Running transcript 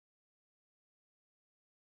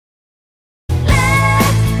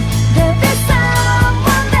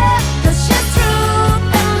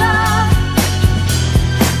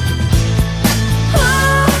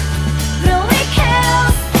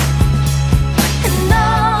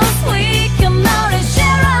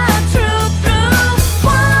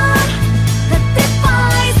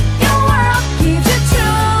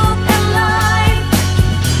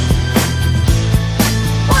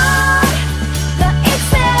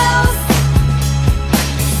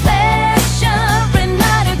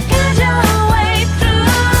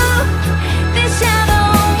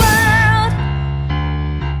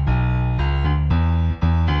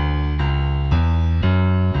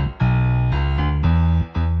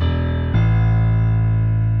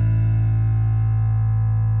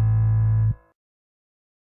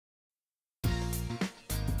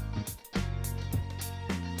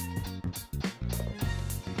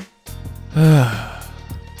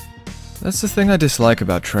That's the thing I dislike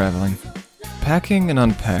about traveling. Packing and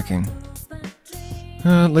unpacking.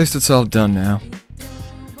 At least it's all done now.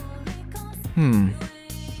 I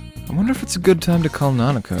wonder if it's a good time to call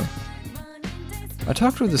Nanako. I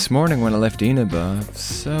talked to her this morning when I left Inaba,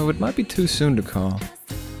 so it might be too soon to call.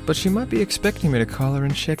 But she might be expecting me to call her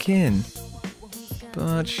and check in.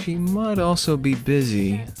 But she might also be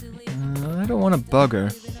busy. I don't want to bug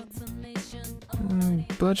her.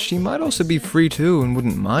 But she might also be free too and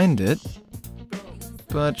wouldn't mind it.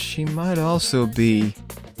 But she might also be...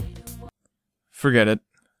 Forget it.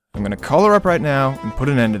 I'm gonna call her up right now and put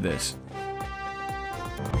an end to this.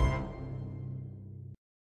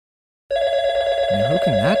 Now who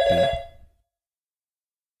can that be?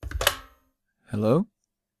 Hello?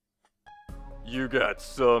 You got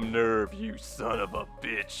some nerve, you son of a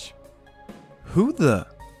bitch. Who the...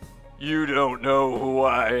 You don't know who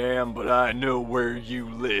I am, but I know where you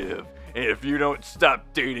live. And if you don't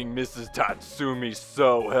stop dating Mrs. Tatsumi,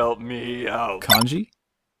 so help me out. Kanji?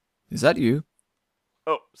 Is that you?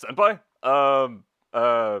 Oh, senpai?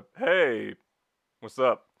 Hey. What's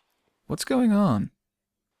up? What's going on?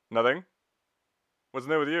 Nothing? What's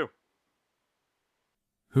new with you?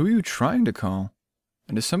 Who are you trying to call?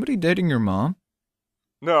 And is somebody dating your mom?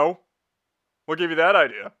 No. What gave you that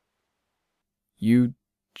idea? You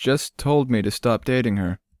just told me to stop dating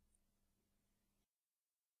her.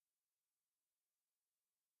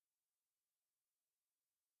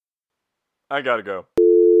 I gotta go.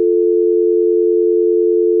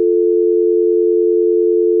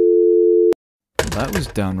 That was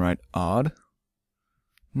downright odd.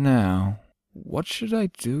 Now, what should I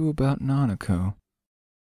do about Nanako?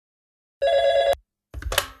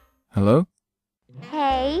 Hello?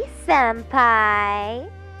 Hey, senpai.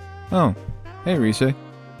 Oh, hey Rise.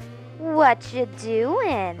 What you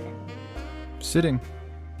doing? Sitting.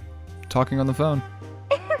 Talking on the phone.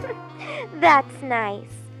 That's nice.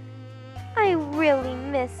 I really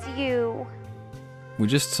miss you. We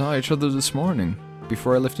just saw each other this morning,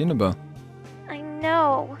 before I left Inaba. I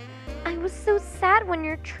know. I was so sad when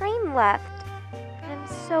your train left. I'm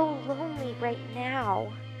so lonely right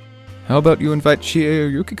now. How about you invite Chie or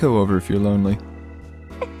Yukiko over if you're lonely?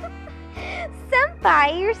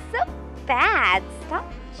 Senpai, you're so bad.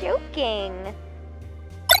 Stop joking.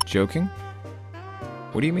 Joking?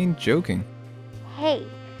 What do you mean, joking? Hey,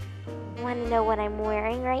 wanna know what I'm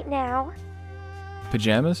wearing right now?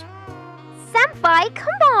 Pajamas? Senpai,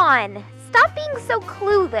 come on! Stop being so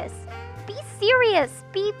clueless. Be serious.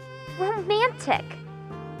 Be romantic.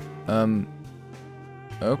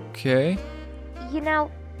 Okay. You know,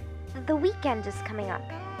 the weekend is coming up.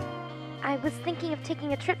 I was thinking of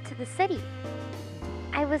taking a trip to the city.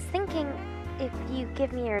 I was thinking if you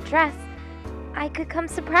give me your address, I could come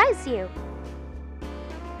surprise you.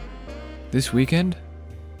 This weekend?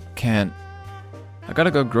 Can't. I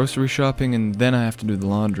gotta go grocery shopping and then I have to do the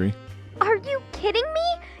laundry. Are you kidding me?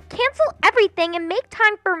 Cancel everything and make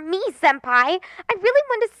time for me, senpai. I really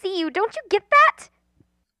want to see you. Don't you get that?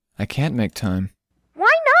 I can't make time.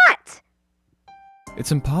 Why not?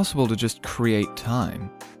 It's impossible to just create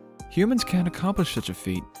time. Humans can't accomplish such a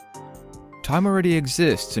feat. Time already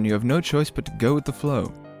exists and you have no choice but to go with the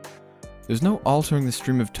flow. There's no altering the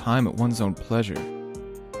stream of time at one's own pleasure.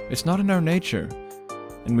 It's not in our nature,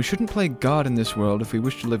 and we shouldn't play God in this world if we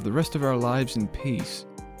wish to live the rest of our lives in peace.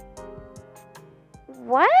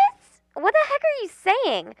 What? What the heck are you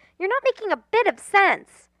saying? You're not making a bit of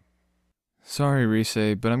sense. Sorry,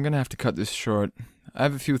 Rise, but I'm gonna have to cut this short. I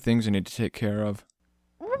have a few things I need to take care of.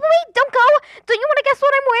 Wait, don't go! Don't you want to guess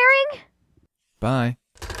what I'm wearing? Bye.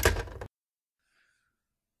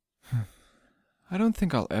 I don't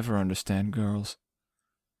think I'll ever understand girls.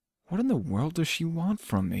 What in the world does she want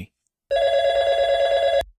from me?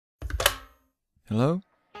 Hello?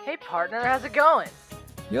 Hey partner, how's it going?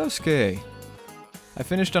 Yosuke! I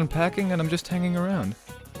finished unpacking and I'm just hanging around.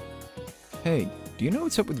 Hey, do you know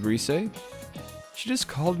what's up with Rise? She just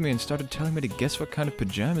called me and started telling me to guess what kind of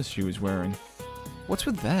pajamas she was wearing. What's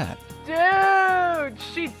with that? Dude,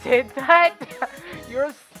 she did that?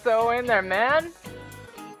 You're so in there, man.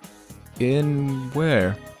 In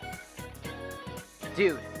where?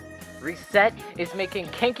 Dude, Reset is making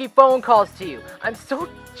kinky phone calls to you. I'm so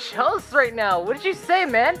jealous right now. What did you say,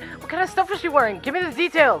 man? What kind of stuff was she wearing? Give me the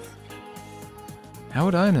details. How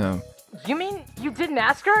would I know? You mean you didn't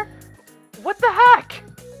ask her? What the heck?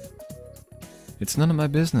 It's none of my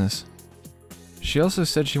business. She also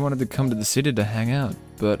said she wanted to come to the city to hang out,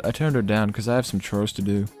 but I turned her down because I have some chores to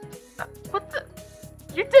do. What the?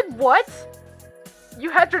 You did what? You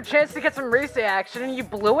had your chance to get some race action and you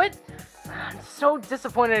blew it? I'm so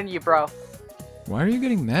disappointed in you, bro. Why are you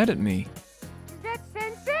getting mad at me? Is that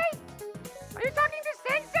Sensei?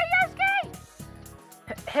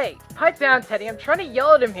 Hey, pipe down, Teddie. I'm trying to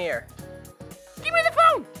yell at him here. Give me the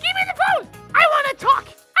phone! Give me the phone! I wanna talk!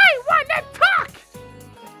 I wanna talk!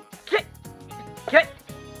 Get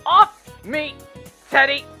off me,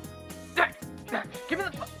 Teddie! Give me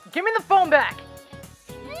the phone back!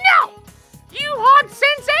 No! You hogged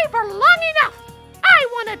Sensei for long enough! I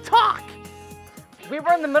wanna talk! We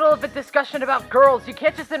were in the middle of a discussion about girls. You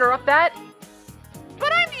can't just interrupt that.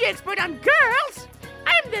 But I'm the expert on girls!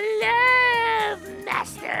 I'm the love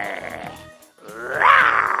master!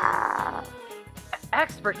 Rawr!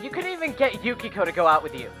 Expert, you couldn't even get Yukiko to go out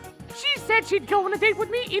with you. She said she'd go on a date with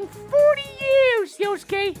me in 40 years,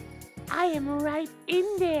 Yosuke! I am right in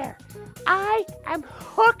there. I am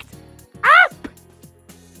hooked up!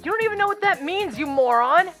 You don't even know what that means, you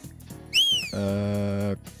moron!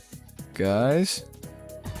 Guys?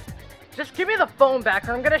 Just give me the phone back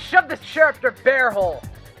or I'm gonna shove this chair up your bear hole!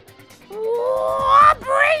 Whoa,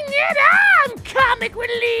 bring it on, comic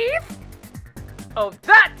relief! Oh,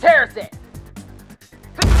 that tears it!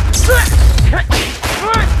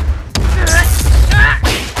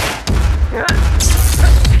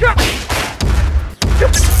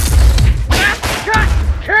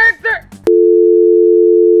 Character!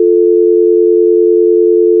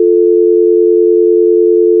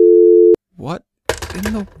 What in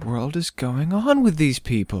the world is going on with these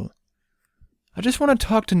people? I just want to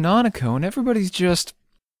talk to Nanako and everybody's just...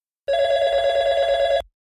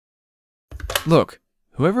 Look,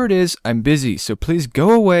 whoever it is, I'm busy, so please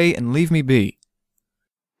go away and leave me be.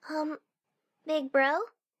 Big bro?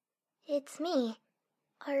 It's me.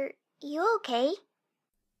 Are you okay?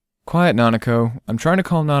 Quiet, Nanako. I'm trying to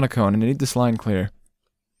call Nanako and I need this line clear.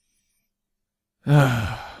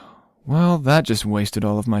 Well, that just wasted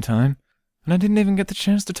all of my time. And I didn't even get the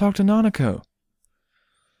chance to talk to Nanako.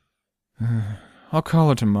 I'll call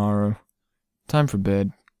her tomorrow. Time for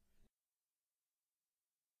bed.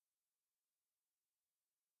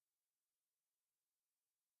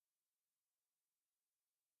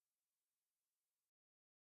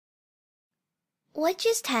 What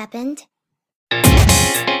just happened?